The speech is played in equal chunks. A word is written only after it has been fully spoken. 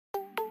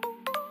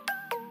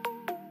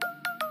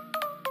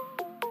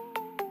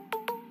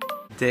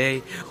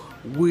today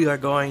we are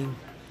going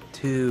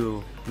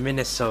to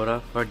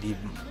Minnesota for the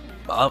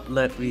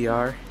outlet we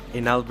are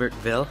in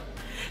Albertville.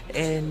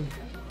 And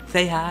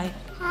say hi.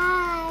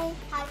 Hi.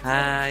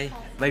 Hi.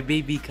 My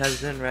baby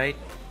cousin, right?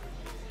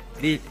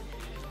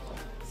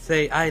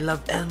 Say I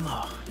love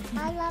Elmo.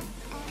 I love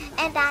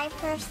and I'm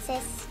her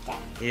sister.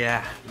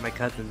 Yeah, my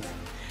cousins.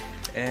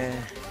 And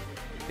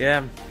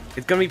yeah,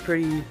 it's gonna be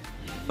pretty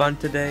fun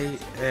today.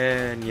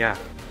 And yeah.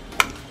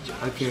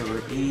 Okay,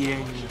 we're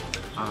eating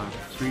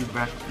free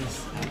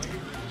breakfast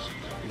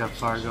at the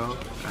Fargo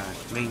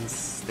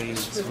Mainstay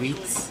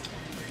Sweets.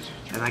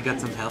 And I got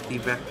some healthy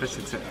breakfast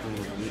except for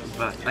the meat,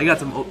 but I got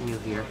some oatmeal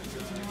here.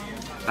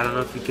 I don't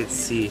know if you can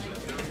see.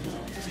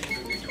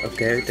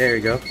 Okay, there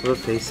you go. We'll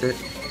taste it.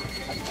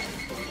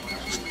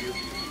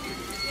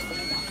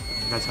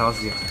 That's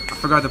healthy. I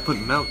forgot to put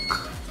milk.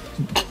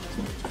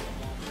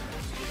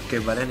 Okay,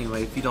 but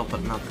anyway, if you don't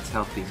put milk, it's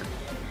healthier.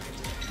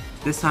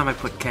 This time I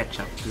put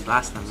ketchup, because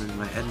last time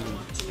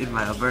in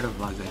my Alberta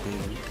vlogs I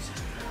didn't.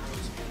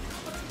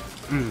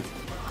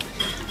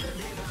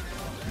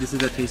 This is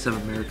the taste of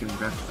American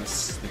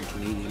breakfast than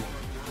Canadian.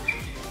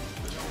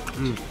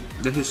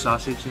 This is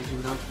sausage, you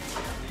know?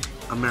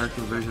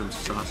 American version of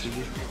sausage.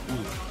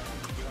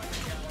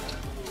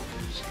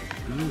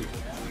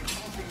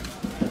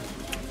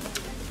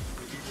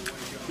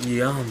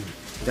 Yum.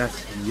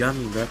 That's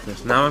yummy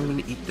breakfast. Now I'm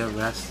gonna eat the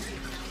rest.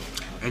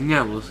 And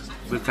yeah,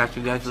 we'll catch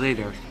you guys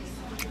later.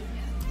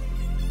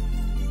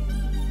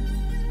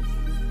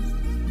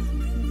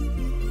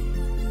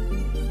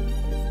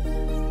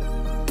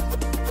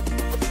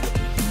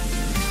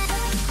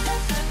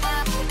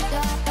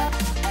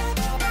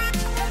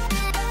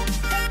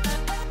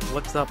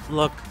 What's up?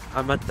 Look,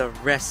 I'm at the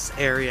rest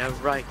area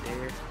right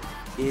there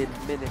in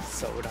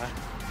Minnesota.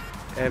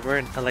 And we're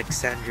in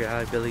Alexandria,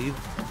 I believe.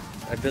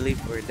 I believe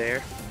we're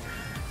there.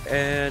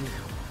 And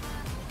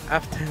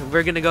after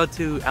we're gonna go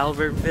to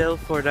Albertville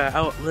for the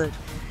outlet.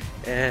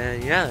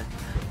 And yeah,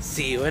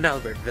 see you in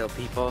Albertville,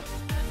 people.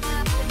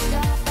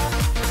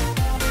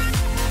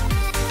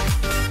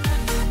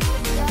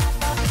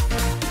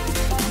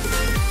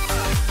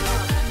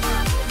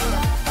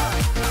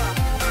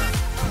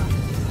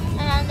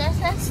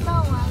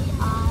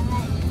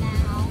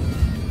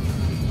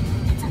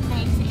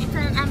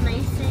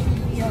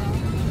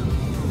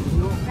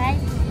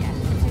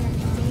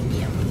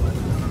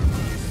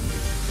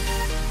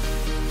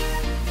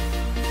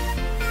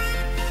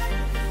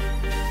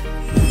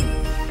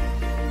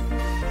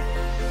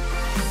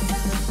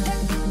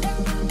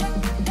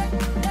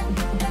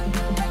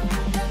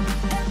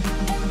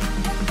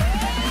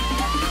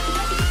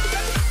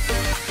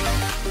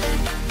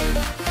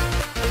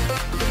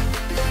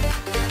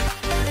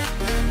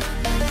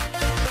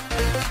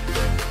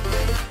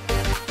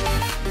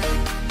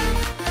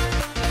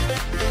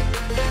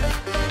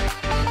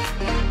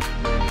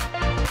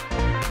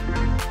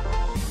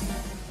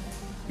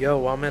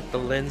 Yo, I'm at the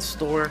Lynn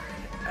store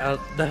at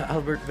the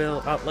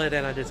Albertville outlet,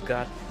 and I just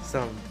got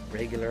some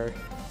regular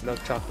milk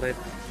chocolate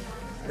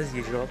as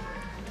usual.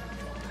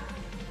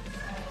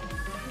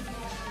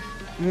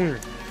 You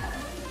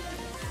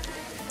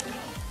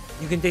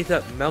can taste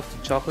that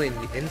melted chocolate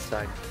in the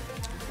inside.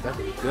 That's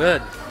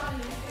good.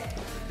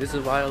 This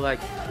is why I like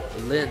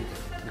Lynn,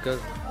 because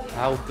of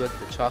how good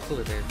the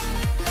chocolate is.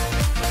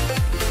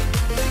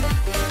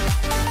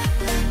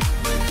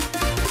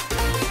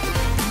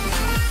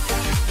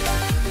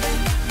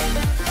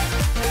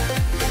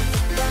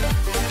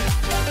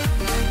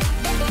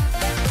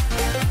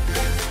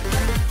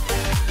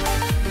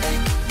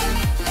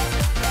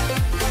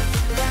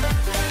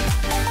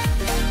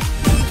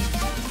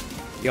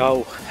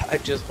 Yo, I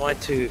just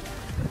went to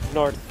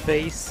North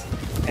Face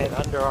and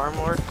Under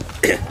Armour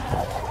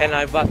and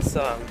I bought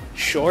some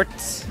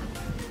shorts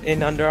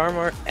in Under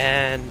Armour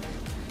and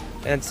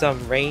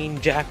some rain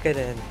jacket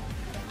and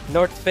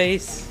North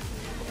Face,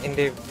 and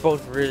they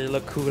both really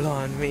look cool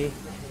on me.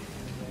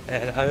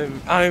 And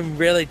I'm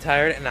really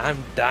tired and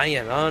I'm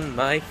dying on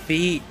my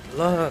feet.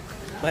 Look,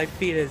 my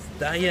feet is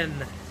dying.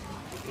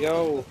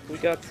 Yo, we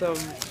got some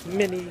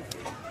mini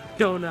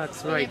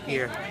donuts right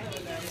here.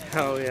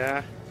 Hell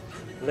yeah.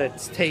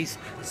 Let's taste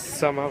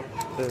some of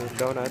the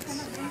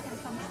donuts.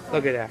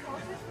 Look at that.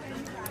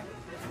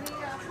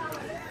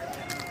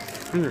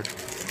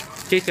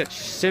 Taste that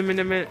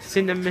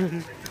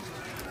cinnamon.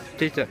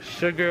 Taste that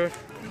sugar.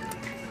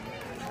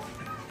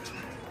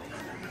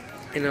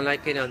 And I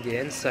like it on the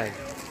inside.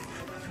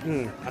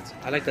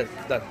 I like the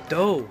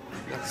dough.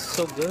 That's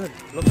so good.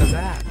 Look at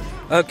that.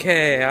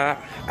 Okay,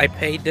 I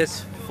paid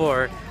this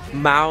for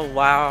Mau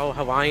Wow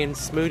Hawaiian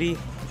smoothie.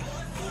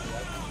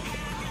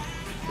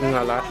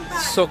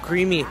 So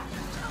creamy.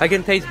 I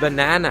can taste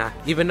banana,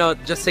 even though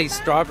it just says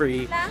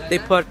strawberry. They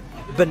put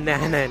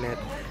banana in it.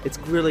 It's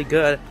really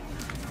good,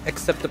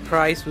 except the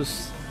price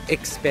was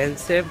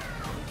expensive.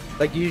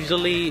 Like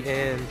usually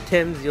in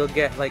Tim's you'll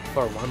get like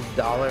for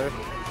 $1.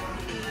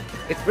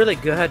 It's really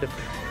good,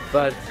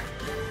 but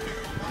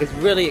it's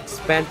really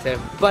expensive.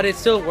 But it's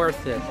still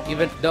worth it,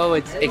 even though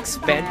it's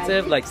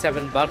expensive, like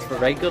 $7 for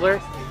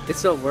regular. It's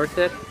still worth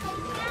it.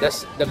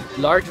 The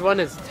large one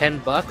is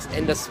 $10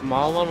 and the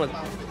small one was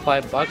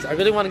 $5. I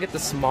really want to get the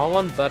small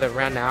one, but it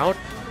ran out.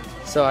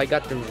 So I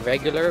got the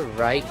regular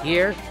right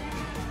here.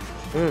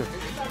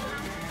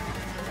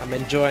 I'm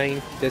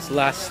enjoying this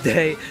last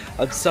day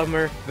of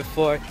summer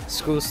before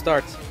school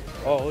starts.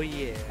 Oh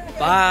yeah.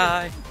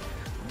 Bye.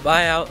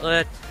 Bye,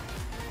 outlet.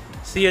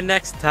 See you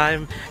next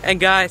time. And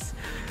guys,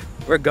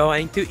 we're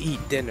going to eat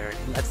dinner.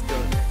 Let's go.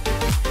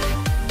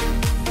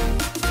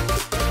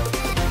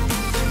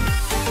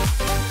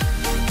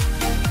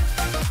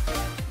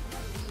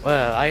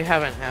 Well, I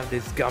haven't had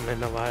this gum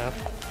in a while.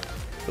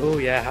 Oh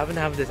yeah, I haven't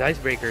had this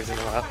icebreakers in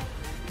a while.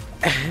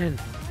 And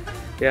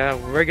yeah,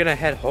 we're gonna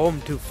head home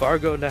to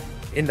Fargo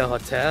in the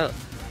hotel.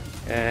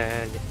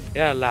 And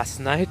yeah, last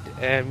night,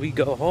 and we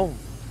go home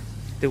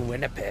to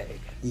Winnipeg.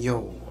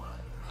 Yo,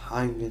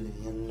 I'm gonna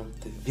end up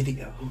the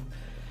video.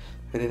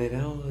 It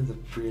was a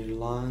pretty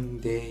long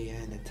day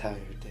and a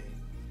tired day.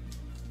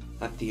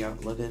 At the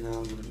outlet in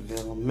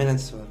Albertville,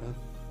 Minnesota.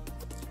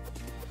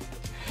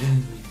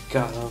 And we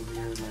got over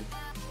here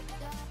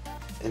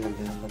in the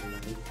middle of the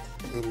night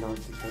in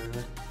North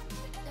Dakota.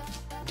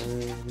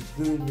 And if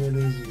you enjoyed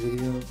this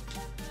video,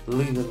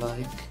 leave a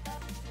like,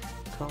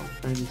 comment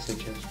for any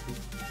suggestions,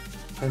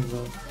 as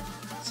well,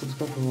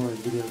 subscribe for more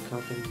video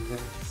content.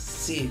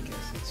 See you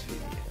guys next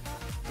video.